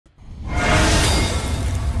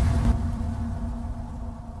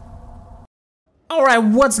Alright,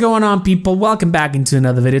 what's going on, people? Welcome back into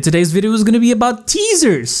another video. Today's video is going to be about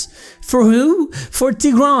teasers. For who? For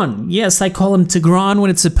Tigran. Yes, I call him Tigran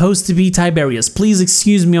when it's supposed to be Tiberius. Please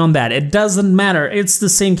excuse me on that. It doesn't matter. It's the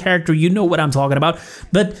same character. You know what I'm talking about.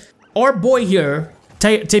 But our boy here,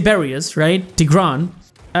 Tiberius, right? Tigran.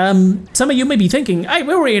 Some of you may be thinking,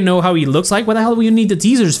 we already know how he looks like. What the hell do you need the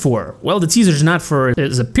teasers for? Well, the teasers are not for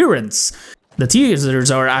his appearance. The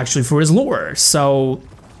teasers are actually for his lore. So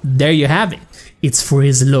there you have it. It's for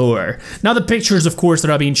his lore. Now the pictures, of course, that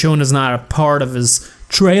are being shown is not a part of his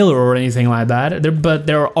trailer or anything like that. But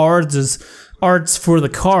there are arts for the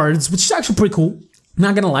cards, which is actually pretty cool.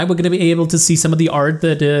 Not gonna lie, we're gonna be able to see some of the art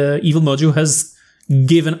that Evil Mojo has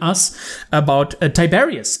given us about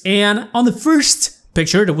Tiberius. And on the first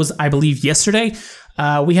picture, that was, I believe, yesterday,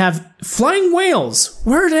 we have flying whales.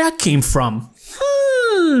 Where that came from?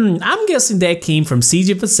 I'm guessing that came from Siege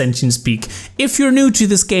of Ascension's Peak. If you're new to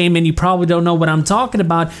this game and you probably don't know what I'm talking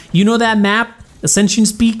about, you know that map,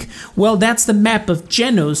 Ascension's Peak? Well, that's the map of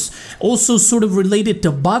Genos, also sort of related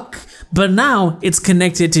to Buck, but now it's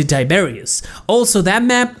connected to Tiberius. Also, that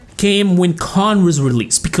map came when Khan was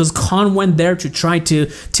released, because Khan went there to try to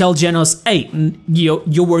tell Genos, hey,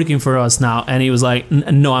 you're working for us now, and he was like,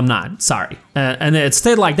 no, I'm not, sorry. And it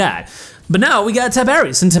stayed like that. But now we got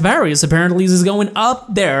Tiberius, and Tiberius apparently is going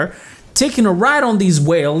up there, taking a ride on these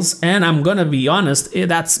whales, and I'm gonna be honest,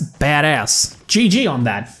 that's badass. GG on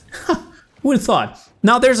that. Who'd have thought?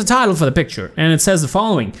 Now there's a title for the picture, and it says the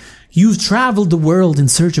following. You've traveled the world in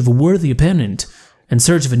search of a worthy opponent, in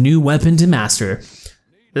search of a new weapon to master.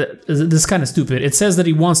 This is kind of stupid. It says that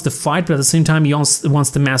he wants to fight, but at the same time he also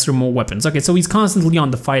wants to master more weapons. Okay, so he's constantly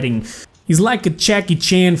on the fighting. He's like a Jackie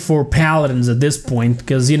Chan for paladins at this point,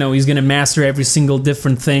 because, you know, he's gonna master every single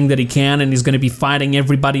different thing that he can, and he's gonna be fighting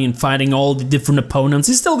everybody and fighting all the different opponents.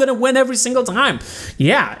 He's still gonna win every single time.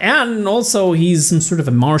 Yeah, and also he's some sort of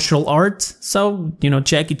a martial art. So, you know,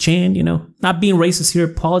 Jackie Chan, you know, not being racist here,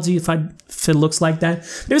 apology if it looks like that.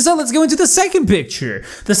 So let's go into the second picture.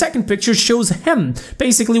 The second picture shows him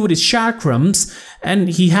basically with his chakrams, and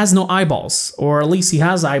he has no eyeballs, or at least he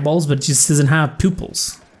has eyeballs, but just doesn't have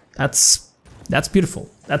pupils. That's beautiful.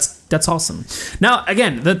 That's awesome. Now,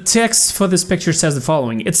 again, the text for this picture says the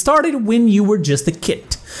following. It started when you were just a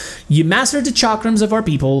kid. You mastered the chakrams of our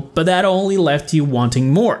people, but that only left you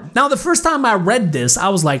wanting more. Now, the first time I read this, I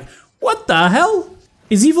was like, what the hell?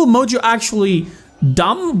 Is Evil Mojo actually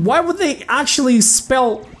dumb? Why would they actually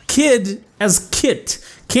spell kid as kit?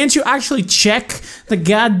 Can't you actually check the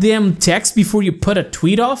goddamn text before you put a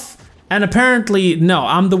tweet off? And apparently, no,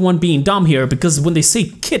 I'm the one being dumb here, because when they say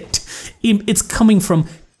kit, it's coming from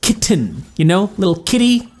kitten, you know? Little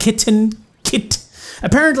kitty, kitten, kit.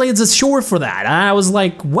 Apparently it's a short for that. I was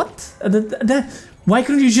like, what? Why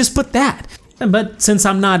couldn't you just put that? But since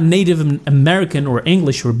I'm not Native American or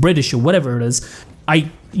English or British or whatever it is,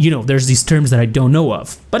 there's these terms that I don't know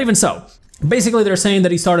of. But even so, basically they're saying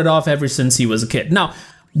that he started off ever since he was a kid. Now,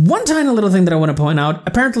 one tiny little thing that I want to point out,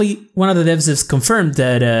 apparently one of the devs has confirmed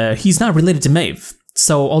that he's not related to Maeve.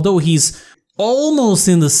 So although he's almost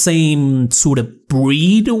in the same sort of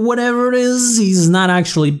breed or whatever it is, he's not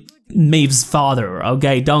actually Maeve's father,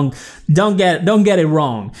 okay? Don't get it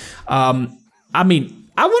wrong. I mean,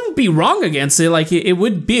 I wouldn't be wrong against it. Like, it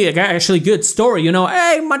would be actually a good story, you know?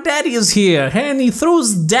 Hey, my daddy is here, and he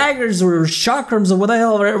throws daggers or chakrams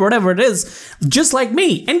or whatever it is, just like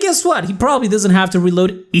me. And guess what? He probably doesn't have to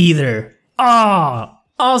reload either. Ah,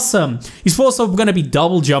 awesome. He's also gonna be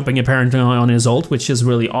double jumping apparently on his ult, which is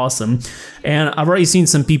really awesome. And I've already seen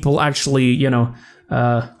some people actually, you know,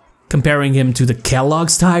 comparing him to the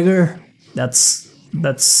Kellogg's Tiger. That's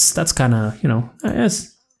kind of, you know,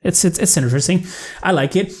 It's interesting. I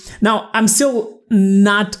like it. Now, I'm still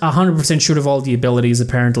not 100% sure of all the abilities.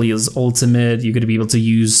 Apparently, his ultimate, you're going to be able to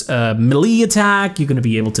use melee attack. You're going to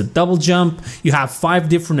be able to double jump. You have 5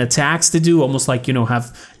 different attacks to do, almost like, you know,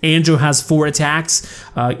 Andrew has 4 attacks.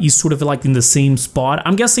 He's sort of like in the same spot.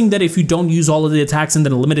 I'm guessing that if you don't use all of the attacks in a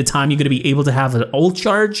limited time, you're going to be able to have an ult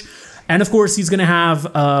charge. And of course, he's going to have,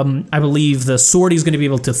 I believe, the sword. He's going to be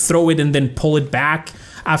able to throw it and then pull it back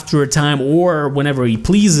after a time, or whenever he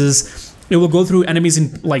pleases. It will go through enemies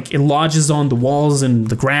and like it lodges on the walls and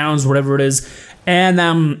the grounds, whatever it is. And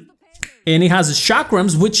he has his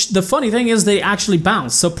chakrams, which the funny thing is they actually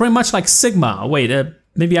bounce. So pretty much like Sigma. Wait,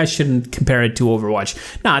 maybe I shouldn't compare it to Overwatch.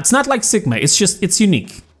 No, it's not like Sigma. It's just, it's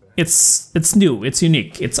unique. It's new. It's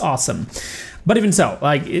unique. It's awesome. But even so,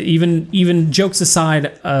 like even jokes aside,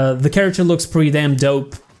 the character looks pretty damn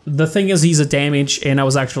dope. The thing is, he's a damage, and I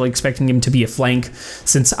was actually expecting him to be a flank,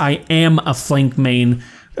 since I am a flank main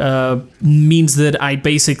means that I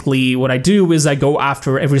basically, what I do is I go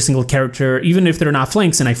after every single character, even if they're not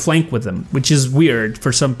flanks, and I flank with them, which is weird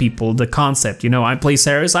for some people, the concept, you know, I play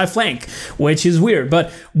Ceres, I flank, which is weird,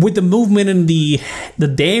 but with the movement and the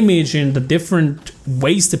damage and the different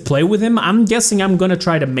ways to play with him, I'm guessing I'm gonna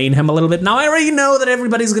try to main him a little bit. Now, I already know that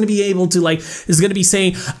everybody's gonna be able to, like, is gonna be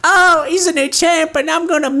saying, oh, he's a new champ and I'm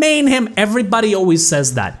gonna main him. Everybody always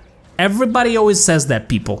says that. Everybody always says that,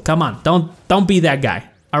 people. Come on, don't be that guy.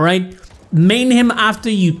 All right, main him after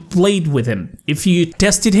you played with him. If you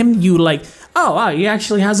tested him, you like, oh, wow, he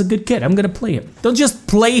actually has a good kit, I'm gonna play him. Don't just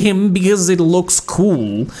play him because it looks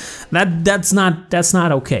cool. That's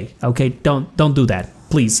not okay. Okay, don't do that,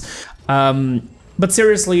 please. But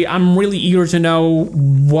seriously, I'm really eager to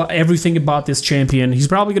know everything about this champion. He's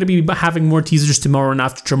probably going to be having more teasers tomorrow and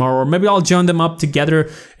after tomorrow, or maybe I'll join them up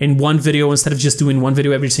together in one video instead of just doing one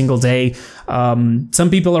video every single day. Some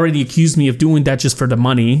people already accused me of doing that just for the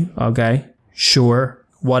money. Okay, sure,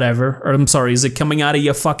 whatever. Or I'm sorry, is it coming out of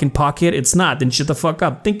your fucking pocket? It's not, then shut the fuck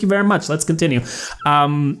up. Thank you very much, let's continue.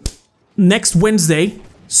 Next Wednesday,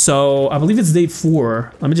 so I believe it's day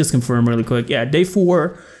 4. Let me just confirm really quick. Yeah, day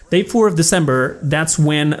 4 of December, that's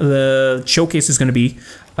when the showcase is gonna be.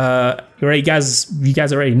 You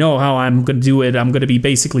guys already know how I'm gonna do it. I'm gonna be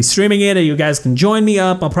basically streaming it, and you guys can join me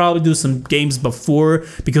up. I'll probably do some games before,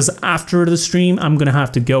 because after the stream, I'm gonna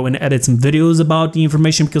have to go and edit some videos about the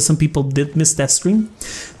information, because some people did miss that stream.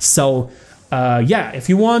 So, yeah, if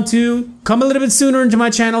you want to come a little bit sooner into my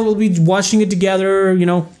channel, we'll be watching it together, you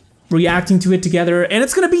know, reacting to it together. And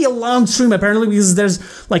it's gonna be a long stream, apparently, because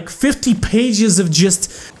there's like 50 pages of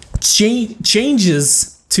just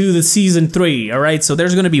changes to the season 3. All right, so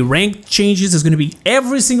there's going to be rank changes. There's going to be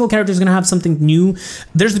every single character is going to have something new.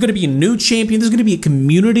 There's going to be a new champion. There's going to be a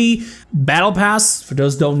community battle pass for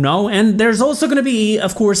those who don't know, and there's also going to be,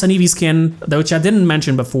 of course, an Eevee skin, which I didn't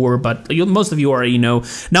mention before, but most of you already know.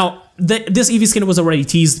 Now, this Eevee skin was already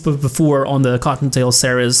teased before on the Cottontail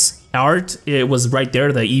Ceres art. It was right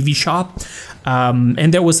there, the Eevee shop,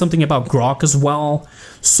 and there was something about Grok as well.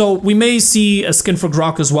 So we may see a skin for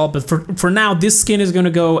Grok as well, but for now, this skin is going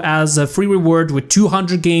to go as a free reward with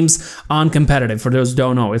 200 games on competitive. For those who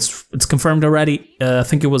don't know, it's confirmed already. I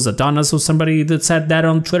think it was Adonis or somebody that said that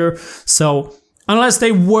on Twitter. So unless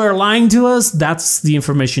they were lying to us, that's the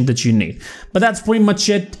information that you need. But that's pretty much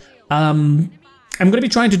it. I'm going to be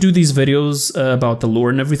trying to do these videos about the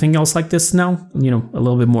lore and everything else like this now. You know, a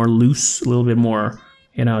little bit more loose, a little bit more,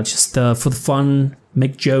 you know, just for the fun,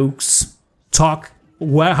 make jokes, talk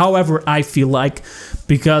however I feel like,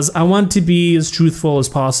 because I want to be as truthful as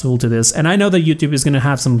possible to this. And I know that YouTube is going to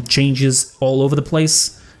have some changes all over the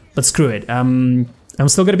place, but screw it. I'm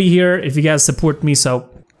still going to be here if you guys support me, so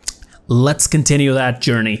let's continue that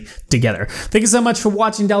journey together. Thank you so much for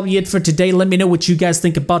watching. That'll be it for today. Let me know what you guys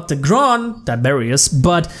think about Tiberius,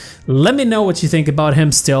 but let me know what you think about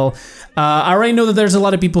him still. I already know that there's a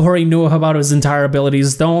lot of people who already know about his entire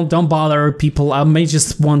abilities. Don't bother, people. I may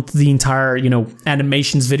just want the entire, you know,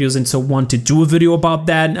 animations videos, and so want to do a video about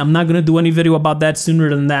that. I'm not gonna do any video about that sooner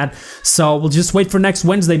than that, so we'll just wait for next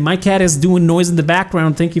Wednesday. My cat is doing noise in the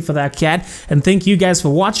background. Thank you for that, cat, and thank you guys for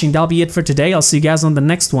watching. That'll be it for today. I'll see you guys on the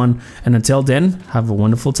next one, and until then, have a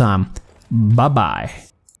wonderful time. Bye bye.